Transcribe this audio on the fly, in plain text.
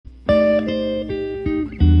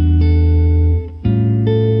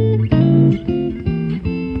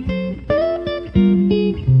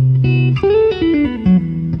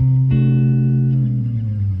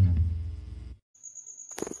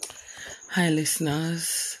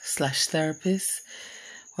listeners / therapists.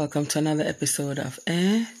 Welcome to another episode of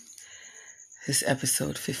This is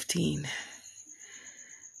episode 15.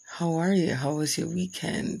 How are you? How was your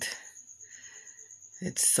weekend?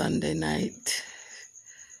 It's Sunday night,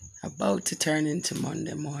 about to turn into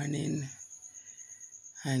Monday morning.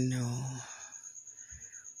 I know.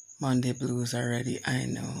 Monday blues already, I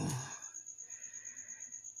know.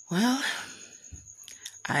 Well,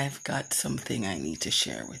 I've got something I need to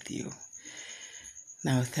share with you.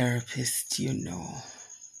 Now, therapists, you know,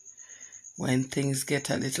 when things get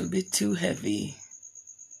a little bit too heavy,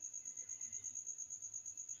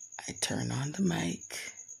 I turn on the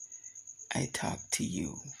mic, I talk to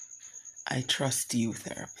you. I trust you,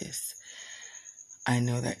 therapist. I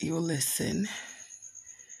know that you'll listen.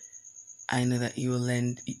 I know that you'll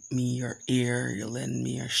lend me your ear, you'll lend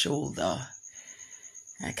me your shoulder.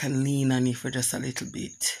 I can lean on you for just a little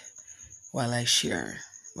bit while I share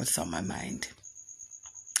what's on my mind.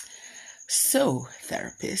 So,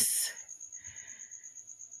 therapists,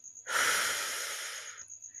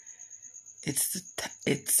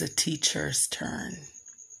 it's the teacher's turn.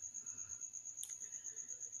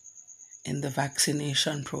 In the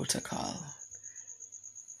vaccination protocol,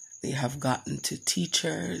 they have gotten to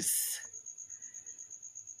teachers,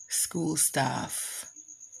 school staff,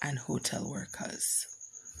 and hotel workers.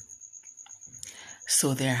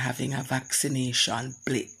 So they're having a vaccination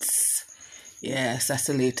blitz. Yes, that's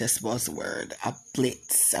the latest buzzword. A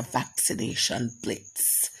blitz, a vaccination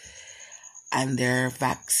blitz. And they're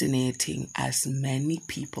vaccinating as many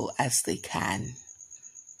people as they can.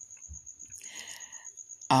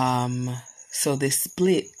 So this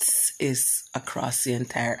blitz is across the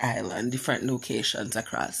entire island, different locations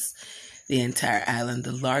across the entire island.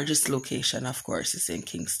 The largest location, of course, is in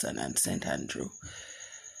Kingston and St. Andrew.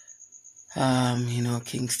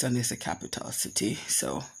 Kingston is the capital city,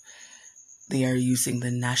 so they are using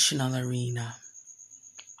the National Arena.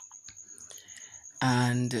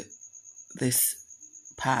 And this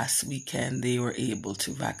past weekend, they were able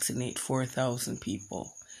to vaccinate 4,000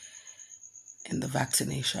 people in the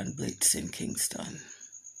vaccination blitz in Kingston.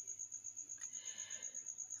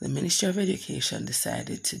 The Ministry of Education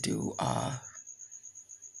decided to do a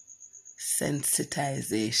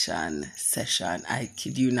sensitization session. I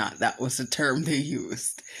kid you not, that was the term they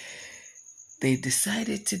used. They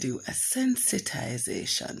decided to do a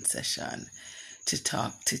sensitization session to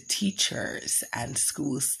talk to teachers and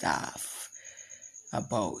school staff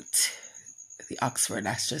about the Oxford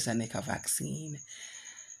AstraZeneca vaccine.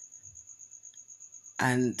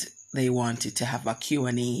 And they wanted to have a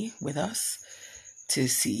Q&A with us to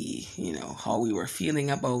see, how we were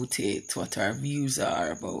feeling about it, what our views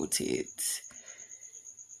are about it,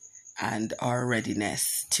 and our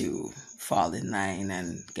readiness to fall in line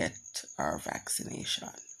and get our vaccination.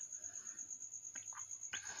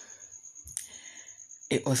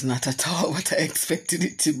 It was not at all what I expected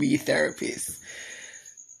it to be, therapists.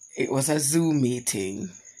 It was a Zoom meeting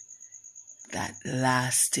that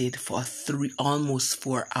lasted for almost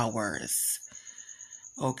 4 hours.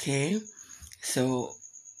 Okay? So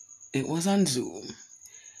it was on Zoom.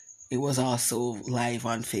 It was also live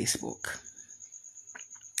on Facebook.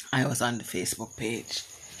 I was on the Facebook page.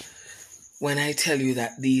 When I tell you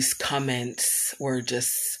that these comments were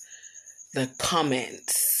just the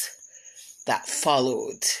comments that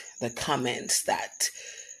followed, the comments that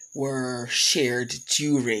were shared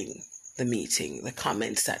during the meeting, the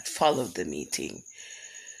comments that followed the meeting,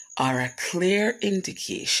 are a clear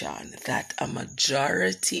indication that a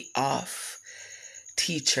majority of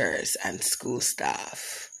teachers and school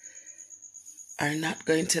staff are not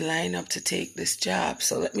going to line up to take this job.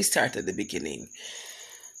 So let me start at the beginning.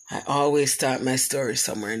 I always start my story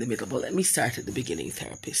somewhere in the middle, but let me start at the beginning,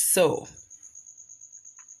 therapist. So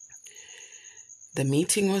the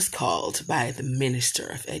meeting was called by the Minister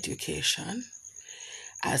of Education,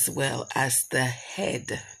 as well as the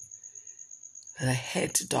head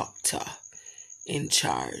doctor in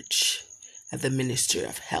charge at the Ministry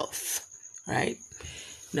of Health, right?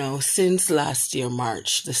 Now, since last year,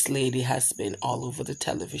 March, this lady has been all over the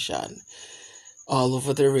television, all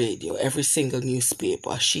over the radio, every single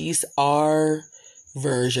newspaper. She's our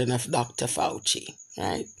version of Dr. Fauci,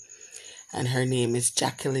 right? And her name is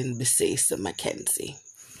Jacqueline Bisesa McKenzie.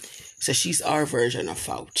 So she's our version of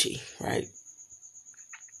Fauci, right?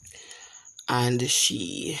 And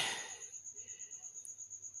she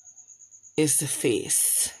is the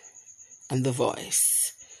face and the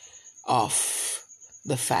voice of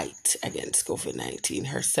the fight against COVID-19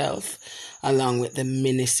 herself, along with the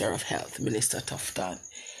Minister of Health, Minister Tufton.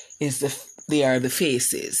 They are the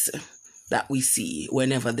faces that we see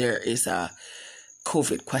whenever there is a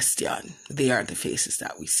COVID question. They are the faces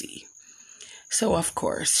that we see. So, of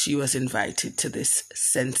course, she was invited to this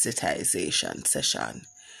sensitization session,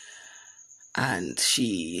 and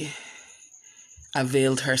she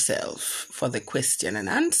availed herself for the question and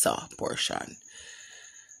answer portion.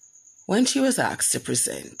 When she was asked to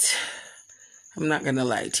present, I'm not going to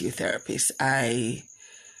lie to you, therapists, I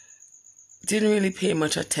didn't really pay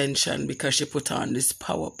much attention because she put on this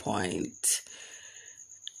PowerPoint.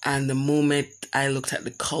 And the moment I looked at the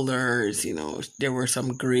colors, there were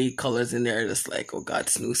some gray colors in there, just like, oh God,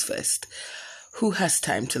 snooze fest. Who has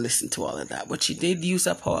time to listen to all of that? But she did use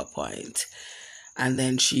a PowerPoint. And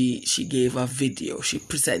then she gave a video. She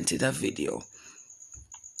presented a video.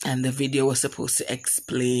 And the video was supposed to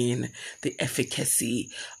explain the efficacy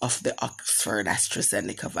of the Oxford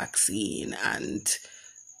AstraZeneca vaccine and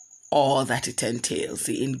all that it entails,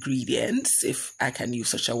 the ingredients, if I can use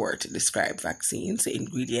such a word to describe vaccines, the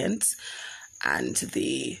ingredients and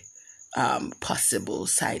the possible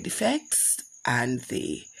side effects and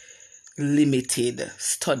the limited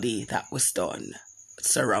study that was done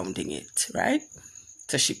surrounding it, right?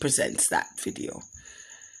 So she presents that video.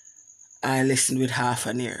 I listened with half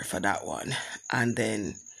an ear for that one. And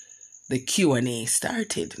then the Q&A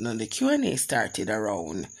started. Now, the Q&A started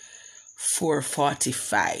around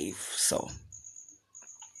 4:45, so.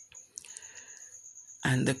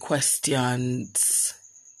 And the questions,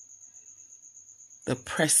 the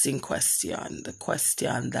pressing question, the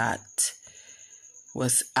question that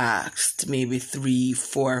was asked maybe 3,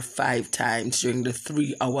 4, 5 times during the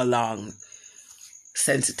 3-hour-long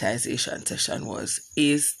sensitization session was,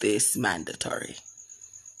 is this mandatory?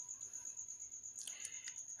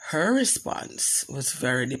 Her response was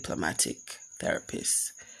very diplomatic,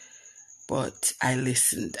 therapist. But I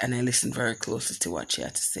listened, and I listened very closely to what she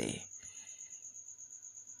had to say.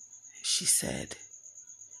 She said,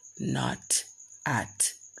 not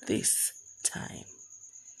at this time.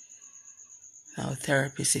 Now,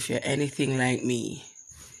 therapist, if you're anything like me,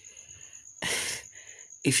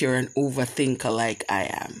 if you're an overthinker like I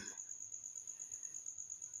am,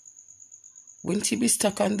 wouldn't you be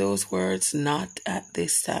stuck on those words, not at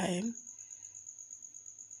this time?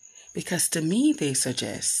 Because to me, they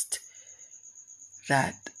suggest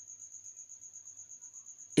that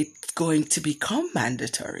it's going to become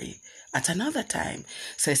mandatory at another time.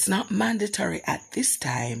 So it's not mandatory at this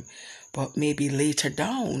time, but maybe later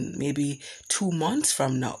down, maybe 2 months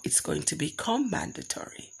from now, it's going to become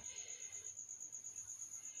mandatory.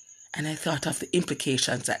 And I thought of the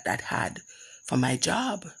implications that had for my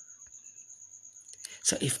job.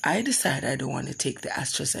 So if I decide I don't want to take the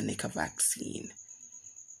AstraZeneca vaccine,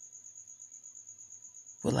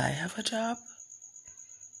 will I have a job?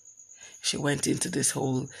 She went into this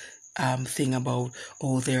whole thing about,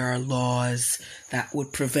 there are laws that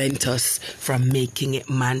would prevent us from making it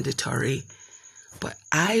mandatory. But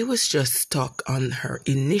I was just stuck on her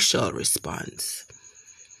initial response.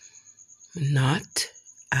 Not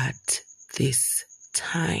at this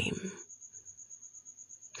time.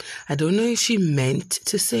 I don't know if she meant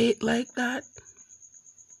to say it like that.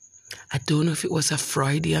 I don't know if it was a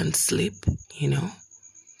Freudian slip,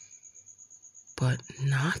 But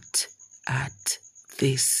not at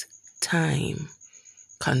this time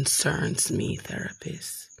concerns me,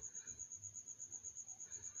 therapist.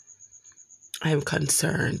 I'm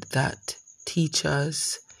concerned that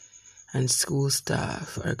teachers and school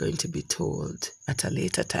staff are going to be told at a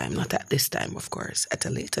later time, not at this time, of course, at a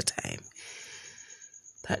later time,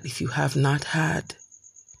 that if you have not had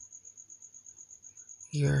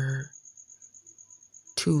your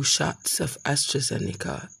 2 shots of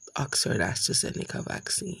Oxford AstraZeneca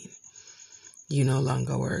vaccine, you no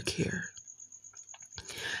longer work here.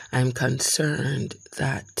 I'm concerned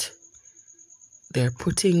that they're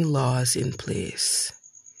putting laws in place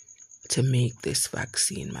to make this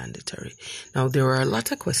vaccine mandatory. Now, there were a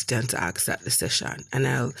lot of questions asked at the session, and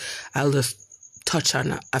I'll just touch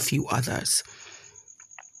on a few others.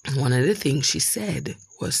 One of the things she said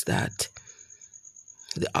was that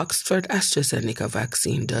the Oxford AstraZeneca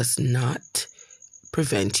vaccine does not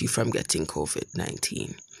prevent you from getting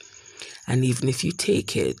COVID-19. And even if you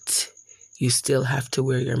take it, you still have to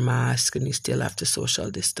wear your mask, and you still have to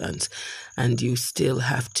social distance, and you still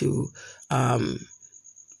have to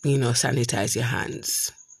sanitize your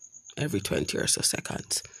hands every 20 or so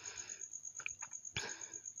seconds.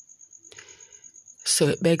 So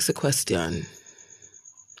it begs the question,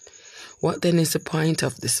 what then is the point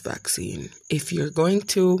of this vaccine? If you're going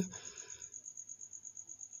to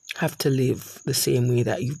have to live the same way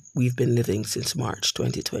that we've been living since March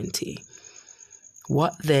 2020,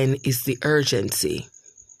 what then is the urgency?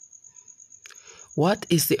 What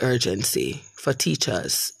is the urgency for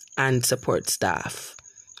teachers and support staff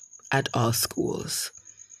at all schools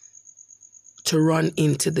to run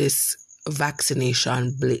into this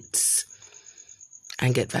vaccination blitz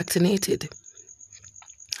and get vaccinated?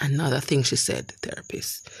 Another thing she said,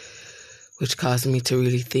 therapist, which caused me to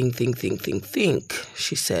really think.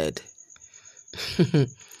 She said,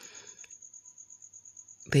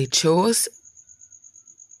 they chose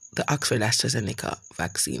the Oxford AstraZeneca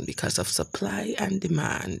vaccine because of supply and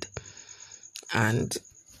demand. And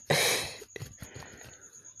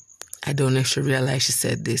I don't know if she realized she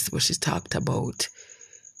said this, but she talked about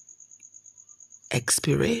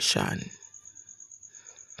expiration.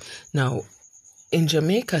 Now, in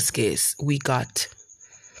Jamaica's case, we got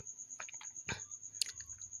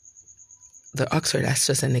the Oxford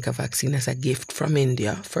AstraZeneca vaccine as a gift from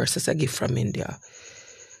India. First, as a gift from India.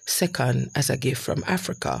 Second, as a gift from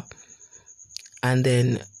Africa. And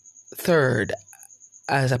then third,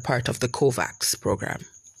 as a part of the COVAX program.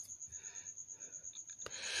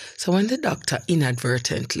 So when the doctor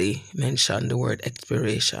inadvertently mentioned the word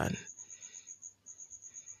expiration,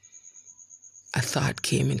 a thought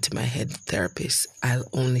came into my head, therapist. I'll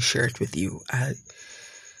only share it with you. I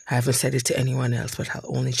haven't said it to anyone else, but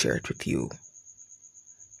I'll only share it with you.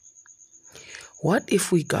 What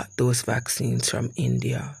if we got those vaccines from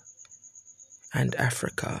India and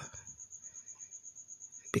Africa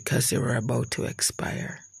because they were about to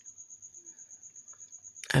expire?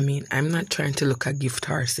 I mean, I'm not trying to look a gift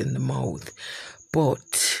horse in the mouth,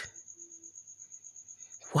 but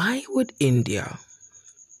why would India,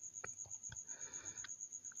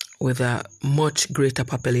 with a much greater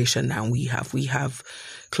population than we have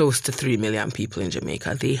close to 3 million people in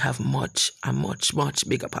Jamaica. They have a much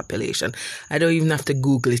bigger population. I don't even have to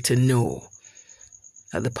Google it to know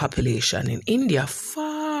that the population in India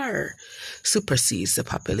far supersedes the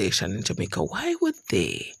population in Jamaica. Why would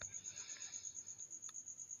they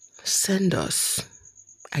send us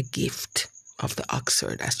a gift of the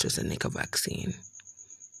Oxford AstraZeneca vaccine?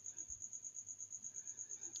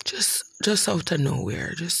 Just out of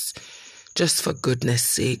nowhere, just for goodness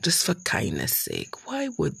sake, just for kindness sake. Why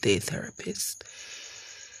would they, therapist?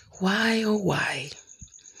 Why, oh why?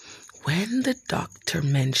 When the doctor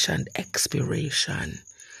mentioned expiration,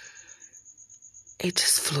 it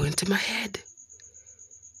just flew into my head.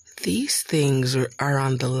 These things are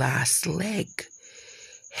on the last leg.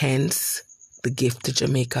 Hence the gift to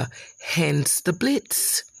Jamaica. Hence the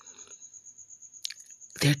blitz.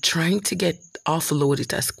 They're trying to offload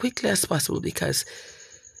it as quickly as possible because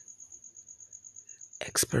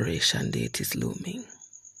expiration date is looming.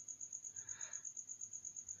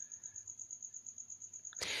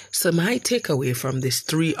 So my takeaway from this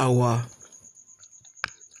 3-hour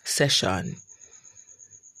session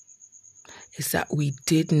is that we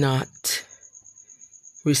did not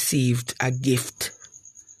receive a gift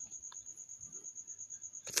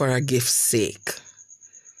for a gift's sake.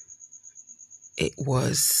 It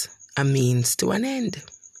was a means to an end.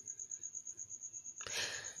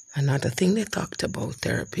 Another thing they talked about,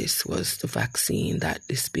 therapists, was the vaccine that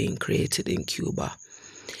is being created in Cuba.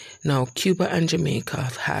 Now, Cuba and Jamaica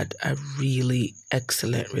have had a really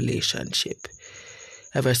excellent relationship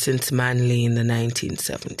ever since Manley in the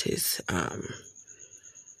 1970s.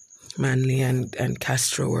 Manley and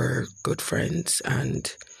Castro were good friends,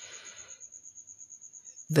 and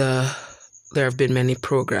there have been many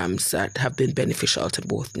programs that have been beneficial to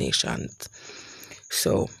both nations.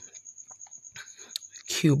 So,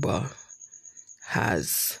 Cuba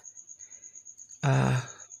has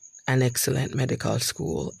an excellent medical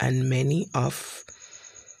school, and many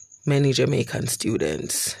Jamaican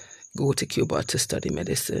students go to Cuba to study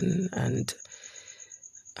medicine, and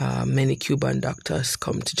many Cuban doctors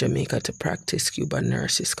come to Jamaica to practice. Cuban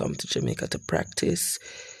nurses come to Jamaica to practice.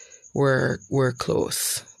 We're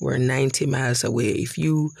close. We're 90 miles away. If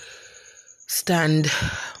you stand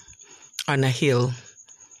on a hill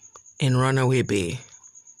in Runaway Bay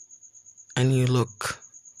and you look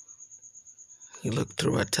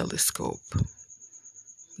through a telescope,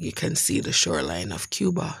 you can see the shoreline of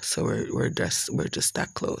Cuba. So we're just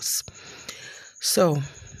that close. So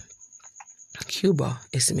Cuba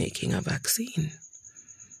is making a vaccine.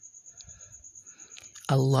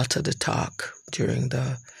 A lot of the talk during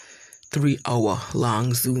the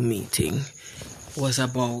 3-hour-long Zoom meeting was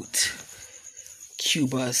about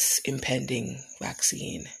Cuba's impending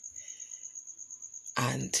vaccine.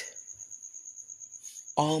 And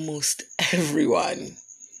almost everyone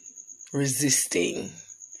resisting,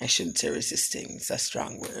 I shouldn't say resisting, it's a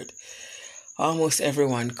strong word, almost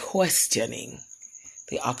everyone questioning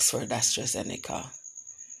the Oxford AstraZeneca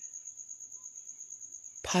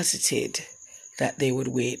posited that they would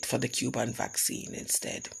wait for the Cuban vaccine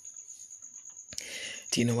instead.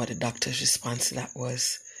 Do you know what the doctor's response to that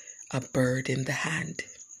was? A bird in the hand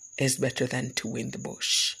is better than two in the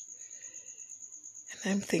bush.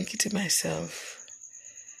 And I'm thinking to myself,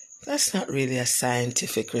 that's not really a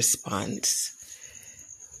scientific response.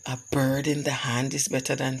 A bird in the hand is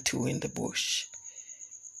better than two in the bush.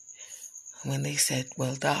 When they said,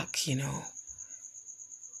 well, doc, the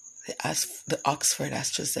Oxford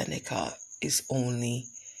AstraZeneca is only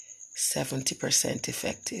 70%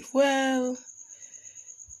 effective. Well,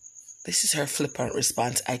 this is her flippant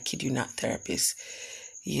response. I kid you not, therapist.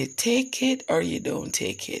 You take it or you don't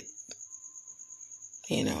take it.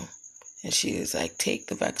 And she was like, take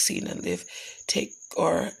the vaccine and live,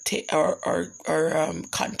 or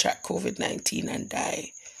contract COVID-19 and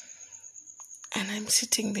die. And I'm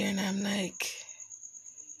sitting there and I'm like,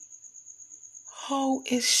 how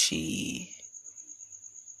is she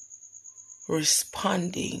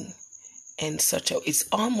responding in such a... It's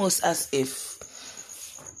almost as if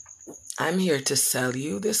I'm here to sell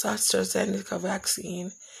you this AstraZeneca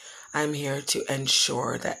vaccine. I'm here to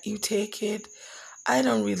ensure that you take it. I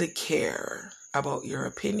don't really care about your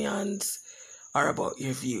opinions or about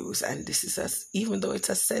your views. And this is, even though it's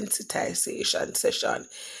a sensitization session,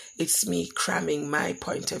 it's me cramming my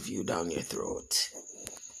point of view down your throat.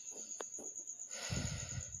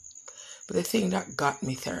 But the thing that got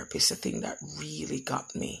me, therapist, the thing that really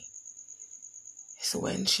got me, is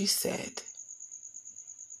when she said,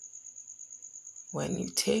 when you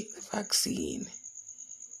take the vaccine,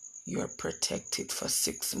 you're protected for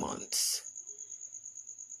 6 months.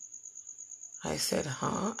 I said,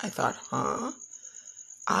 huh? I thought, huh?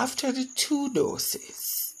 After the 2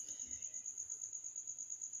 doses,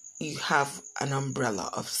 you have an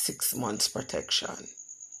umbrella of 6 months protection. I'm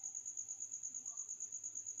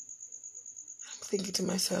thinking to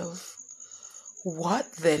myself,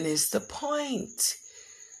 what then is the point?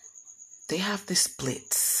 They have the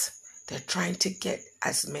splits. They're trying to get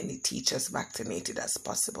as many teachers vaccinated as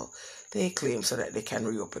possible. They claim so that they can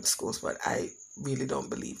reopen schools, but I really don't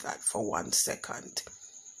believe that for 1 second.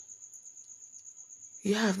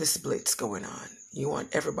 You have the splits going on. You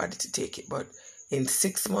want everybody to take it, but in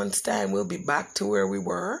 6 months' time, we'll be back to where we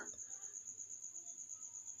were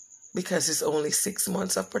because it's only 6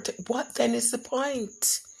 months of protection. What then is the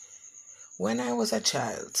point? When I was a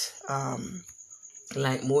child,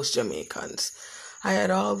 like most Jamaicans, I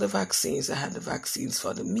had all the vaccines. I had the vaccines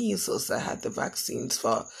for the measles. I had the vaccines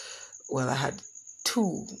for, I had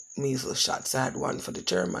 2 measles shots. I had one for the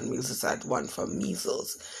German measles. I had one for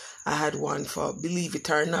measles. I had one for, believe it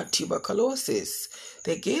or not, tuberculosis.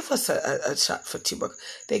 They gave us a shot for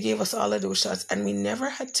tuberculosis. They gave us all of those shots, and we never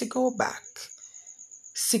had to go back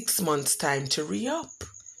 6 months' time to re-up.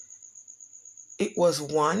 It was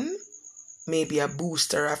one, maybe a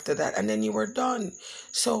booster after that, and then you were done.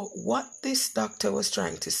 So what this doctor was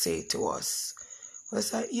trying to say to us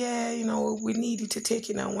was that, we need you to take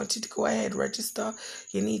it now. I want you to go ahead, register.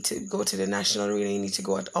 You need to go to the national arena. You need to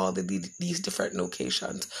go at all these different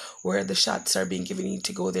locations where the shots are being given. You need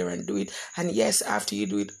to go there and do it. And yes, after you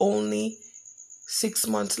do it, only 6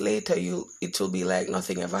 months later, it will be like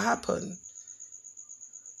nothing ever happened.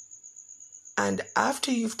 And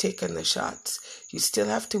after you've taken the shots, you still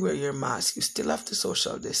have to wear your mask. You still have to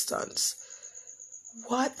social distance.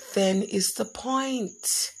 What then is the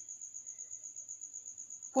point?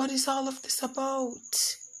 What is all of this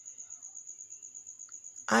about?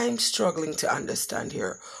 I'm struggling to understand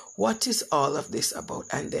here. What is all of this about?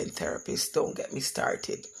 And then therapists, don't get me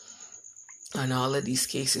started on all of these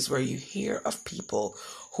cases where you hear of people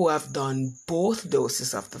who have done both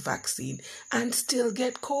doses of the vaccine and still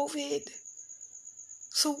get COVID.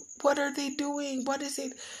 So what are they doing? What is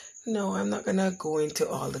it? No, I'm not going to go into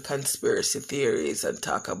all the conspiracy theories and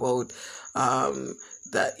talk about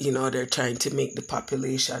that, they're trying to make the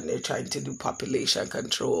population, they're trying to do population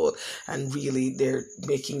control, and really they're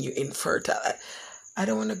making you infertile. I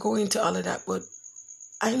don't want to go into all of that, but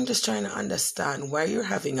I'm just trying to understand why you're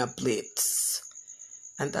having a blitz.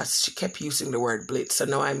 And she kept using the word blitz. So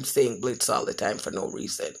now I'm saying blitz all the time for no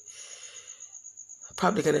reason.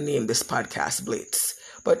 Probably going to name this podcast Blitz.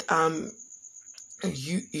 But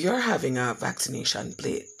you're having a vaccination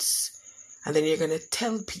blitz. And then you're going to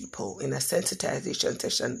tell people in a sensitization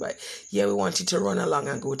session, but we want you to run along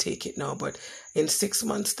and go take it now. But in 6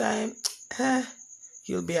 months' time,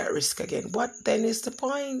 you'll be at risk again. What then is the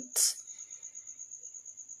point?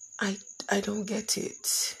 I don't get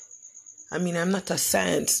it. I mean, I'm not a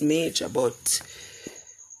science major, but,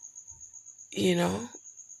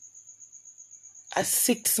 a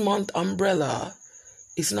 6 month umbrella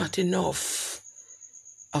is not enough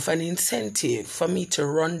of an incentive for me to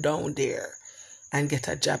run down there and get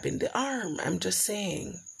a jab in the arm. I'm just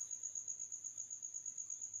saying.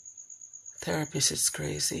 Therapist is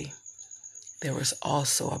crazy. There was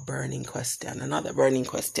also a burning question. Another burning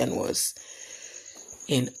question was,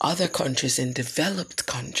 in other countries, in developed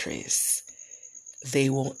countries, they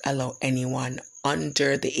won't allow anyone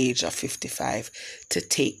under the age of 55 to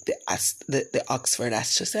take the Oxford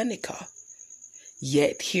AstraZeneca.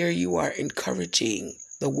 Yet here you are encouraging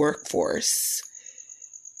the workforce,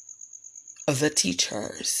 the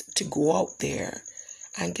teachers, to go out there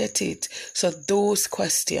and get it. So those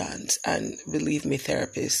questions, and believe me,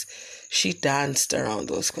 therapist, she danced around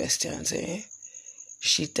those questions,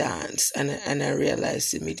 She danced, and I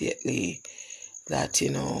realized immediately that,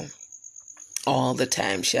 all the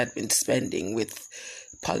time she had been spending with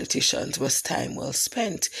politicians was time well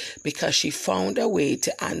spent, because she found a way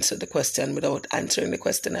to answer the question without answering the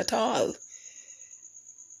question at all.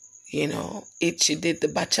 She did the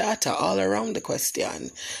bachata all around the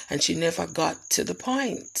question, and she never got to the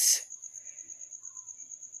point.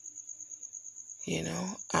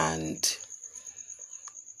 And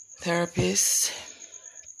therapists,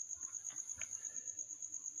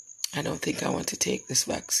 I don't think I want to take this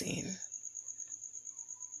vaccine,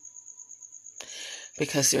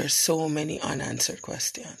 because there are so many unanswered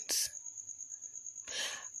questions.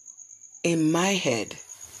 In my head,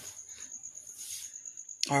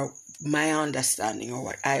 or my understanding, or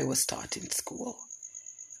what I was taught in school,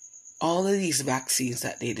 all of these vaccines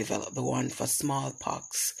that they developed, the one for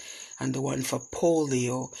smallpox and the one for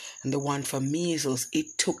polio and the one for measles,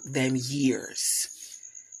 it took them years.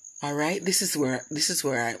 All right, this is where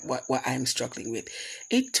what I'm struggling with.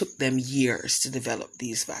 It took them years to develop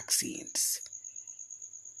these vaccines.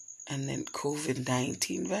 And then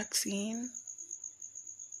COVID-19 vaccine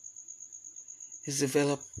is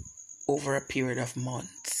developed over a period of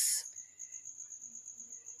months.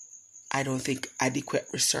 I don't think adequate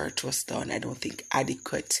research was done. I don't think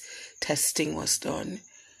adequate testing was done.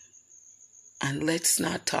 And let's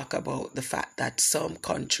not talk about the fact that some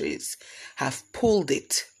countries have pulled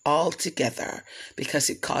it all together because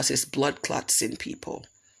it causes blood clots in people.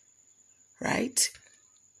 Right?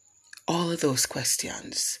 All of those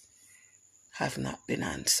questions have not been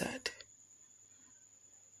answered.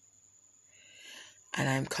 And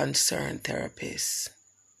I'm concerned, therapists,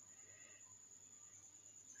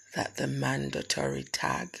 that the mandatory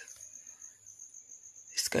tag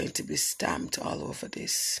is going to be stamped all over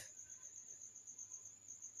this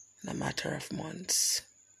in a matter of months.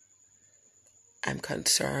 I'm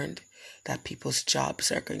concerned that people's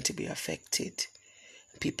jobs are going to be affected.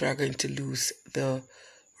 People are going to lose the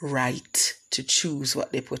right to choose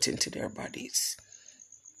what they put into their bodies,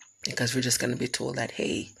 because we're just going to be told that,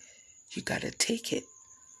 hey, you got to take it.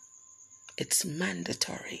 It's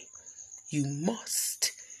mandatory. You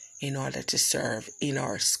must, in order to serve in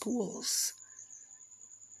our schools.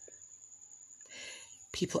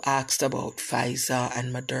 People asked about Pfizer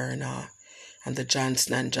and Moderna and the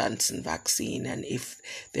Johnson & Johnson vaccine, and if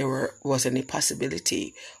there was any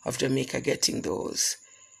possibility of Jamaica getting those.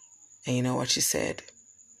 And you know what she said?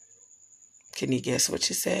 Can you guess what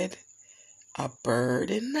she said? A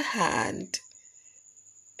bird in the hand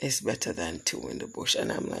is better than two in the bush.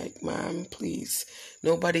 And I'm like, ma'am, please.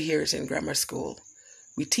 Nobody here is in grammar school.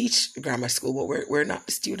 We teach grammar school, but we're not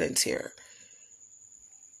the students here.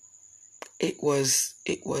 It was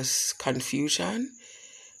confusion.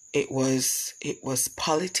 It was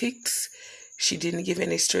politics. She didn't give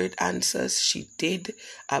any straight answers. She did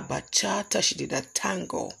a bachata. She did a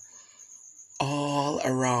tango all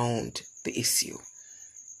around the issue.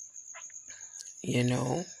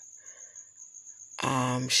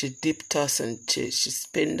 She dipped us and she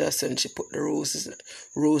spinned us and she put the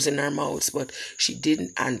rose in her mouths, but she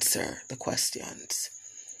didn't answer the questions.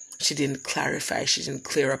 She didn't clarify. She didn't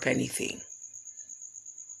clear up anything.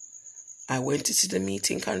 I went into the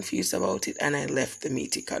meeting confused about it, and I left the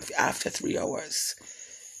meeting after 3 hours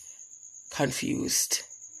confused.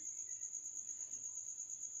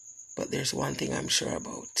 But there's one thing I'm sure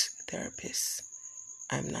about, therapists.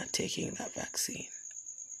 I'm not taking that vaccine.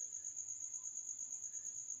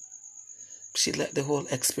 She let the whole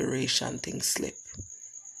expiration thing slip.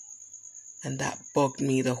 And that bugged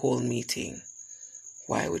me the whole meeting.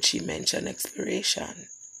 Why would she mention expiration?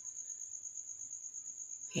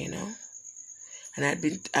 And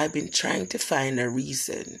I've been trying to find a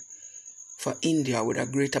reason for India, with a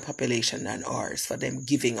greater population than ours, for them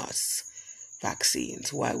giving us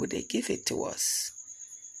vaccines. Why would they give it to us?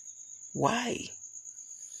 Why?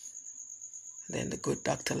 Then the good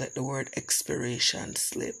doctor let the word expiration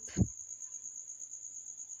slip.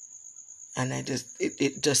 And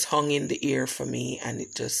it just hung in the air for me, and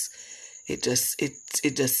it just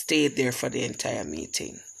stayed there for the entire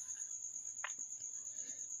meeting.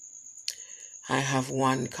 I have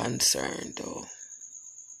one concern though.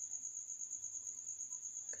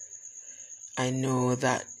 I know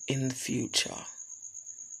that in the future,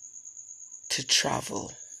 to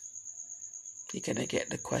travel, you're going to get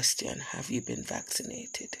the question, have you been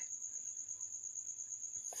vaccinated?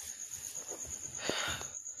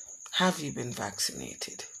 Have you been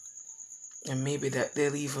vaccinated? And maybe that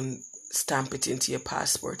they'll even stamp it into your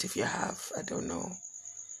passport if you have. I don't know.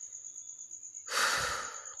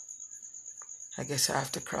 I guess I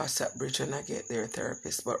have to cross that bridge when I get there,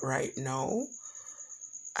 therapist. But right now,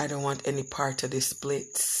 I don't want any part of this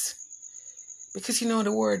blitz. Because you know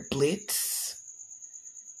the word blitz?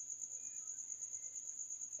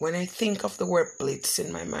 When I think of the word blitz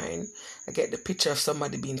in my mind, I get the picture of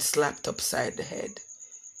somebody being slapped upside the head.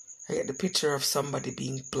 I get the picture of somebody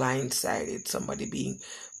being blindsided, somebody being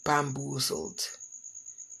bamboozled.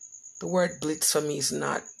 The word blitz for me is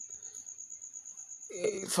not,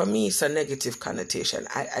 for me it's a negative connotation.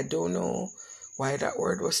 I don't know why that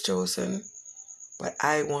word was chosen, but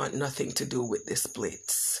I want nothing to do with this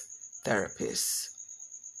blitz, therapist.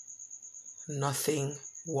 Nothing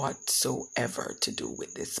whatsoever to do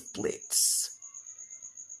with this blitz.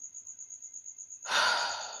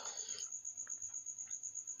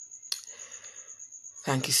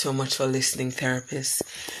 Thank you so much for listening, therapist.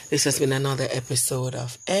 This has been another episode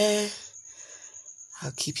of Air.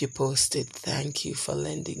 I'll keep you posted. Thank you for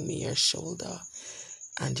lending me your shoulder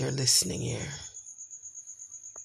and your listening ear.